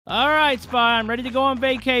All right, Spy, I'm ready to go on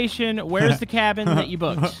vacation. Where's the cabin that you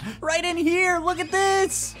booked? Right in here. Look at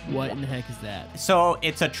this. What in the heck is that? So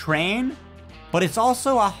it's a train, but it's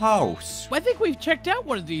also a house. I think we've checked out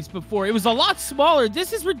one of these before. It was a lot smaller.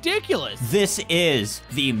 This is ridiculous. This is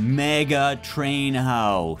the mega train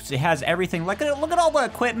house. It has everything. Look at all the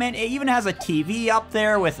equipment. It even has a TV up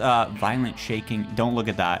there with violent shaking. Don't look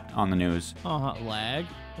at that on the news. Lag,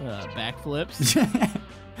 backflips.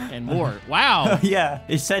 And more. Wow. Yeah,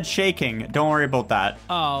 it said shaking. Don't worry about that.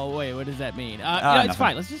 Oh wait, what does that mean? It's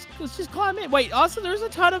fine. Let's just climb in. Wait. Also, there's a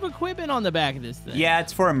ton of equipment on the back of this thing. Yeah,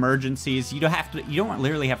 it's for emergencies. You don't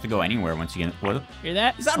literally have to go anywhere once you get. What? Hear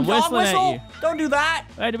that? Is that a dog whistle? Don't do that.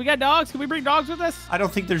 Hey, do we got dogs? Can we bring dogs with us? I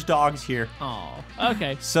don't think there's dogs here. Oh.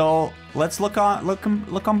 Okay. So let's look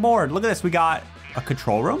on board. Look at this. We got a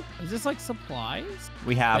control room. Is this like supplies?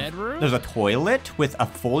 We have bedroom? There's a toilet with a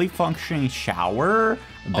fully functioning shower,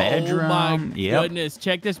 bedroom. Oh my goodness!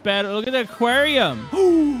 Check this bed. Look at the aquarium.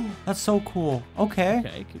 That's so cool. Okay.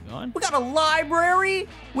 Okay, keep going. We got a library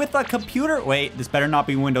with a computer. Wait, this better not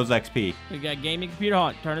be Windows XP. We got gaming computer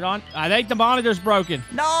on. Turn it on. I think the monitor's broken.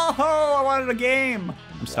 No, I wanted a game.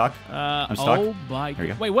 I'm stuck. I'm stuck. Oh my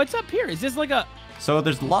god. Wait, what's up here? Is this like a... So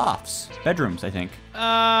there's lofts, bedrooms, I think.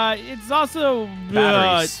 It's also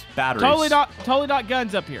batteries. Totally not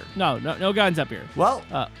guns up here. No guns up here. Well,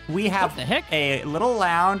 we have a little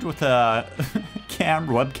lounge with a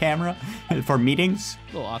web camera for meetings.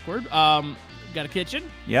 A little awkward. Got a kitchen.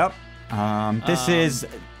 Yep. This is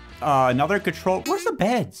another control. Where's the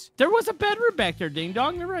beds? There was a bedroom back there, ding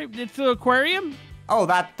dong. You're right. It's the aquarium. Oh,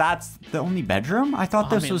 that's the only bedroom? I thought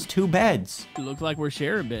this was 2 beds. It looked like we're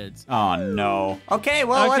sharing beds. Oh, no. Okay,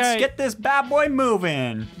 well, let's get this bad boy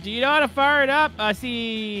moving. Do you know how to fire it up? I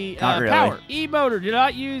see Not really. Power. E-motor. Do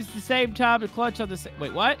not use the same time of clutch on the same...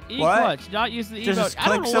 Wait, what? E-clutch. Do not use the E-motor. I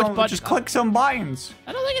don't know which button. Just click some buttons.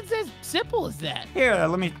 I don't think it's as simple as that. Here,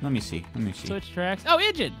 let me see. Switch tracks. Oh,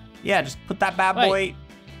 engine. Yeah, just put that bad boy...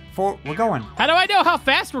 We're going. How do I know how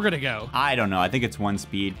fast we're gonna go? I don't know. I think it's 1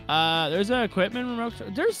 speed. There's an equipment remote.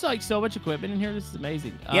 There's like so much equipment in here. This is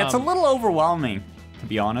amazing. Yeah, it's a little overwhelming, to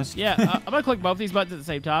be honest. Yeah, I'm gonna click both these buttons at the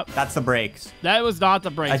same time. That's the brakes. That was not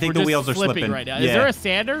the brakes. I think the wheels are slipping right now. Yeah. Is there a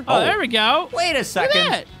sander? Oh, there we go. Wait a second.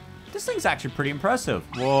 Look at that. This thing's actually pretty impressive.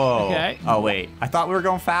 Whoa. Okay. Oh, wait. I thought we were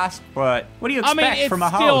going fast, but what do you expect from a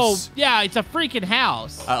house? Yeah, it's a freaking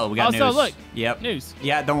house. Uh-oh, we got news. Also, look. Yep. News.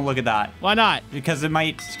 Yeah, don't look at that. Why not? Because it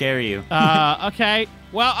might scare you. Okay.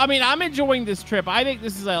 Well, I mean, I'm enjoying this trip. I think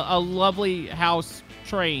this is a lovely house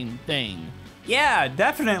train thing. Yeah,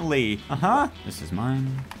 definitely. Uh-huh. This is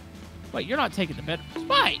mine. Wait, you're not taking the bed.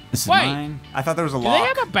 Wait. This is mine. I thought there was a lock. Do they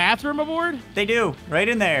have a bathroom aboard? They do. Right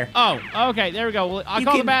in there. Oh, okay. There we go. Well, I'll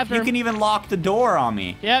call the bathroom. You can even lock the door on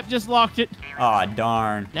me. Yep, just locked it. Aw,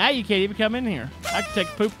 darn. Now you can't even come in here. I can take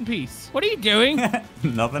a poop in peace. What are you doing?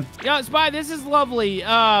 Nothing. Yeah, Spy, this is lovely.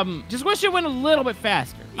 Just wish it went a little bit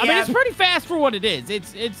faster. I mean, it's pretty fast for what it is.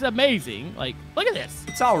 It's amazing. Like, look at this.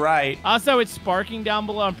 It's all right. Also, it's sparking down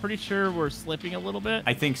below. I'm pretty sure we're slipping a little bit.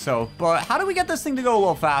 I think so. But how do we get this thing to go a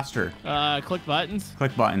little faster? Click buttons.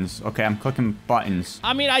 Click buttons. Okay, I'm clicking buttons.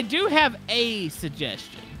 I mean, I do have a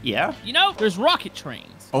suggestion. Yeah? You know, there's rocket trains.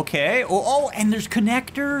 Okay. Oh, and there's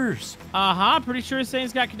connectors. I'm pretty sure this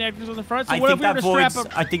thing's got connectors on the front. So I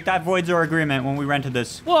think that voids our agreement when we rented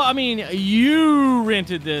this. Well, I mean, you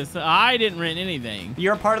rented this. I didn't rent anything.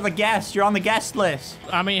 You're a part of the guest. You're on the guest list.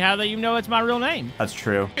 I mean, how do you know it's my real name? That's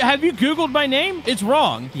true. Have you Googled my name? It's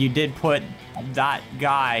wrong. You did put that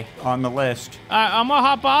guy on the list. I'm gonna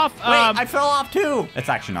hop off. Wait, I fell off too. It's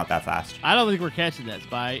actually not that fast. I don't think we're catching that,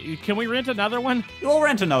 Spy. Can we rent another one? We'll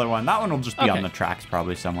rent another one. That one will just be on the tracks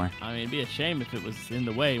probably somewhere. I mean, it'd be a shame if it was in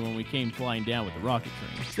the way when we came flying down with the rocket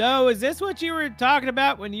train. So, is this what you were talking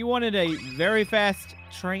about when you wanted a very fast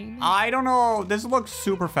train? I don't know. This looks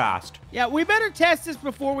super fast. Yeah, we better test this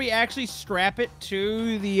before we actually strap it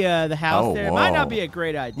to the house there. It might not be a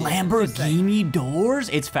great idea. Lamborghini doors?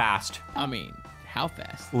 It's fast. I mean, how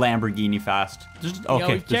fast? Lamborghini fast.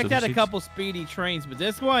 Okay. We've checked out a couple speedy trains, but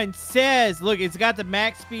this one says, look, it's got the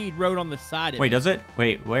max speed wrote on the side of it. Wait, does it?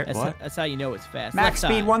 Wait, where? What? That's how you know it's fast. Max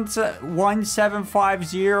speed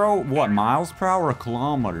 1750. What, miles per hour or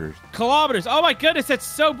kilometers? Kilometers. Oh my goodness, that's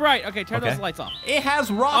so bright. Okay, turn those lights off. It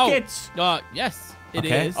has rockets. Yes, it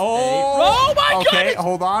is. Oh my goodness. Okay,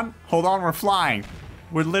 hold on. We're flying.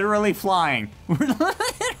 We're literally flying. We're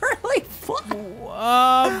literally flying.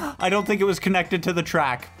 I don't think it was connected to the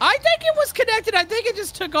track. I think it was connected. I think it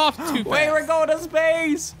just took off too fast. Wait, we're going to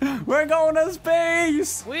space. We're going to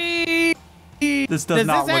space. This does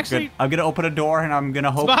not look good. I'm going to open a door and I'm going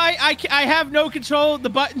to hope. Spy, I have no control. The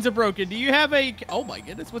buttons are broken. Do you have a... Oh my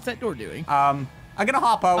goodness, what's that door doing? I I'm gonna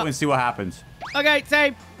hop out and see what happens. Okay,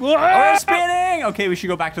 same. We're spinning. Okay, we should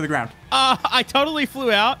go back to the ground. I totally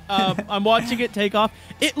flew out. I'm watching it take off.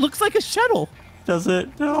 It looks like a shuttle. Does it?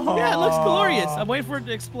 Oh. Yeah, it looks glorious. I'm waiting for it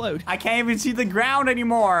to explode. I can't even see the ground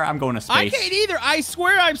anymore. I'm going to space. I can't either. I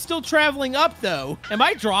swear I'm still traveling up, though. Am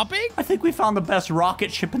I dropping? I think we found the best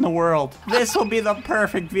rocket ship in the world. This will be the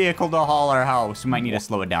perfect vehicle to haul our house. We might need to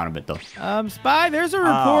slow it down a bit, though. Spy, there's a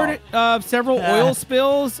report of several oil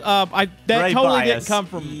spills. That right totally didn't come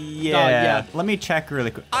from... Yeah. Let me check really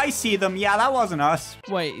quick. I see them. Yeah, that wasn't us.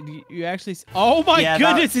 Wait, you actually... Oh, my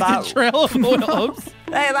goodness. It's a trail of oil. Oops.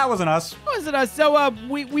 Hey, that wasn't us. That wasn't us. So,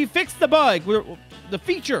 we fixed the bug. The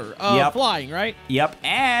feature of flying, right? Yep.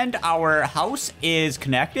 And our house is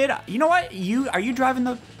connected. You know what? Are you driving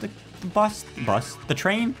the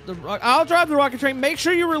train? I'll drive the rocket train. Make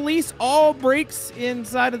sure you release all brakes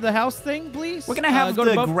inside of the house thing, please. We're gonna have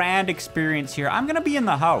the grand experience here. I'm gonna be in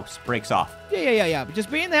the house. Brakes off. Yeah. But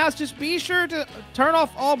just be in the house. Just be sure to turn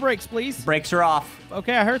off all brakes, please. Brakes are off.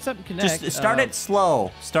 Okay, I heard something connect. Just start it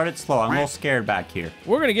slow. Start it slow. I'm a little scared back here.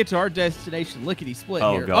 We're gonna get to our destination lickety-split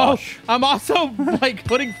here. Oh, gosh. Oh, I'm also, like,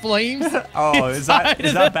 putting flames. Oh, is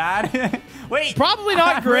that bad? Wait. Probably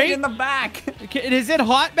not great. Right in the back. Is it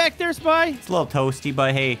hot back there, Spy? It's a little toasty,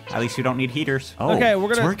 but hey, at least we don't need heaters. Oh, okay,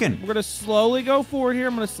 it's working. We're gonna slowly go forward here.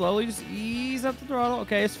 I'm gonna slowly just ease up the throttle.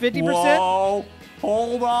 Okay, it's 50%. Whoa.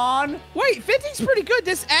 Hold on. Wait, 50's pretty good.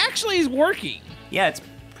 This actually is working. Yeah, it's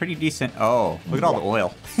pretty decent. Oh, look at all the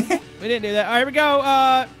oil. We didn't do that. All right, here we go.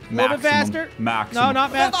 A little bit faster. Maximum. No,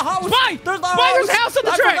 not fast. There's the house. Spy! There's the Spy, house. there's a house on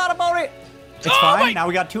the track. I forgot about it. It's fine. Now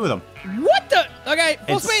we got 2 of them. What the? Okay,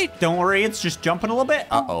 full speed. Don't worry. It's just jumping a little bit.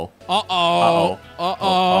 Uh-oh.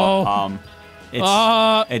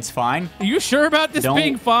 It's fine. Are you sure about this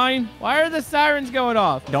being fine? Why are the sirens going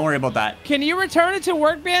off? Don't worry about that. Can you return it to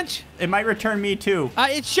workbench? It might return me too.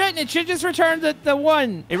 It shouldn't. It should just return the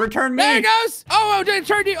one. It returned me. There it goes. Oh, it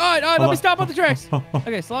turned you. All right, let me stop on the tracks.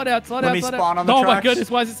 Okay, slow down. Let me spawn on the tracks. tracks. Oh my goodness,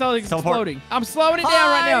 why is it sounding like it's exploding? I'm slowing it down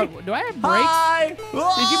right now. Do I have brakes? Hi.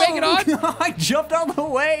 Did you make it on? I jumped out of the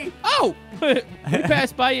way. Oh, we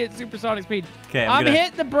passed by you at supersonic speed. Okay, I'm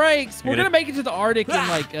hitting the brakes. We're gonna make it to the Arctic in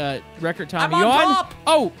like record time. I'm on top.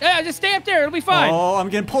 Oh, yeah, just stay up there. It'll be fine. Oh, I'm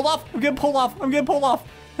getting pulled off. Oh no,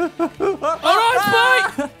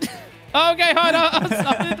 Spy! Okay, hold on.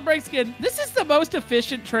 I'll hit the brakes again. This is the most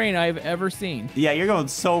efficient train I've ever seen. Yeah, you're going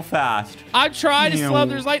so fast. I'm trying to slow.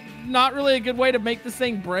 There's like not really a good way to make this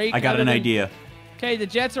thing brake. I got an idea. Okay, the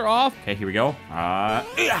jets are off. Okay, here we go. I'm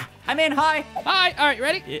in. Hi. Hi. All right,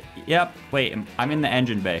 ready? Yep. Wait, I'm in the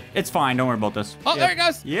engine bay. It's fine. Don't worry about this. Oh, there it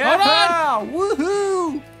goes. Yeah. Hold on.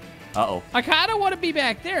 Woohoo. Uh-oh. I kind of want to be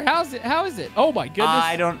back there. How is it? Oh my goodness.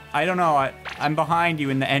 I don't know. I'm behind you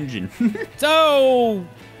in the engine. So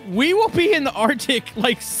we will be in the Arctic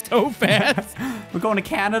like so fast. We're going to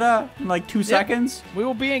Canada in like 2 seconds. We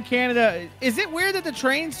will be in Canada. Is it weird that the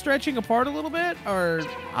train's stretching apart a little bit, or?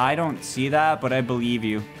 I don't see that, but I believe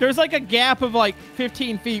you. There's like a gap of like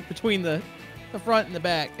 15 feet between the front and the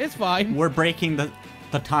back. It's fine. We're breaking the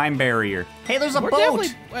time barrier. Hey, there's a boat.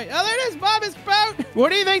 Wait, oh, there it is, Bob's boat. What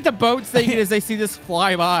do you think the boat's thinking as they see this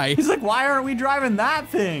fly by? He's like, why aren't we driving that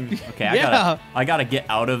thing? Okay, I gotta get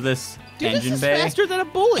out of this engine this is bay. Faster than a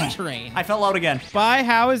bullet train. I fell out again. Spy,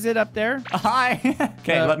 how is it up there? Hi.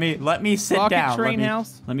 Okay, let me sit down. Rocket train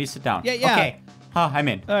house. Let me sit down. Yeah. Okay. I'm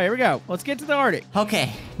in. All right, here we go. Let's get to the Arctic.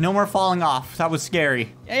 Okay, no more falling off. That was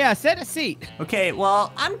scary. Yeah, set a seat. Okay,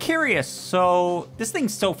 well, I'm curious. So, this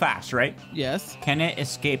thing's so fast, right? Yes. Can it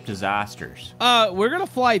escape disasters? We're gonna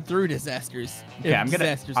fly through disasters. Okay, I'm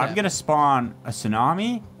gonna spawn a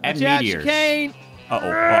tsunami and meteors. Chicane.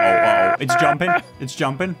 Uh-oh. It's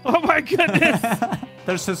jumping. Oh my goodness.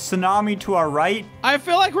 There's a tsunami to our right. I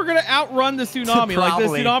feel like we're gonna outrun the tsunami. Like the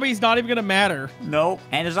tsunami's not even gonna matter. Nope.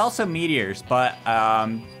 And there's also meteors, but I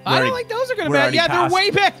don't think those are gonna matter. Yeah, they're way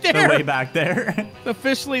back there. They're way back there.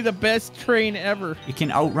 Officially the best train ever. You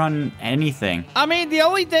can outrun anything. I mean, the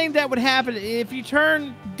only thing that would happen if you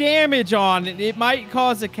turn damage on, it might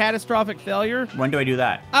cause a catastrophic failure. When do I do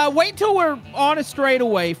that? Wait till we're on a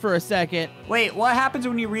straightaway for a second. Wait, what happens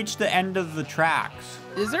when you reach the end of the tracks?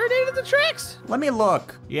 Is there an end of the tracks? Let me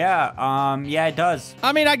look. Yeah, it does.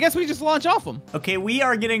 I mean, I guess we just launch off them. Okay, we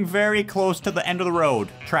are getting very close to the end of the road.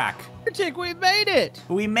 Track. Arctic, we made it.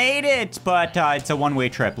 We made it, but it's a one-way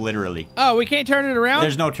trip, literally. Oh, we can't turn it around?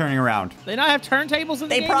 There's no turning around. They not have turntables in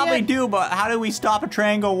the game They probably yet? do, but how do we stop a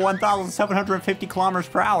train go 1,750 kilometers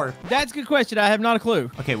per hour? That's a good question. I have not a clue.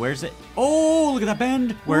 Okay, where's it? Oh, look at that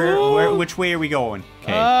bend. Which way are we going?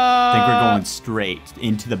 Okay, I think we're going straight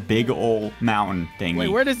into the big old mountain thingy. Wait,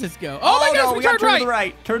 where does this go? Oh my goodness, no, we got to turn right. to the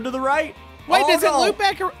right. Turn to the right. Wait, does it loop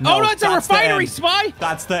back around? No, Oh, no, it's a that's the refinery, end. Spy.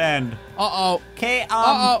 That's the end. Uh-oh. Okay,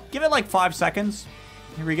 Uh-oh. give it like 5 seconds.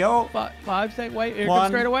 Here we go. 5 seconds. Wait, here it 1, comes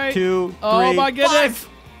straight away. 2, 3, Oh, my goodness. 5.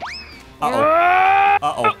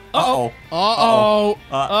 Uh-oh. Uh-oh. Uh-oh.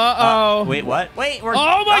 Uh-oh. Wait, what? Wait, we're...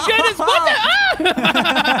 Oh, my goodness. What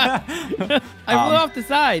the? I flew off the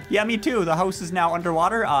side. Yeah, me too. The house is now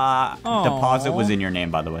underwater. Deposit was in your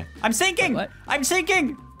name, by the way. I'm sinking. What? I'm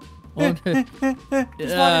sinking. Guess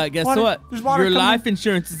water. what? There's water Your coming. life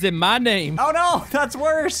insurance is in my name. Oh no, that's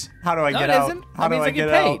worse. How do I get it out? isn't. How That do means I I get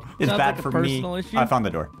get out? paid. It's Sounds bad like a for me. personal issue. I found the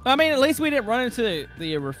door. I mean, at least we didn't run into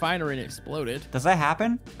the refinery and exploded. Does that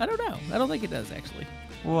happen? I don't know. I don't think it does, actually.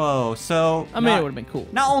 Whoa, so... I mean, it would have been cool.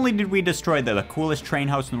 Not only did we destroy the coolest train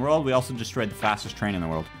house in the world, we also destroyed the fastest train in the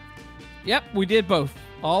world. Yep, we did both.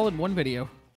 All in one video.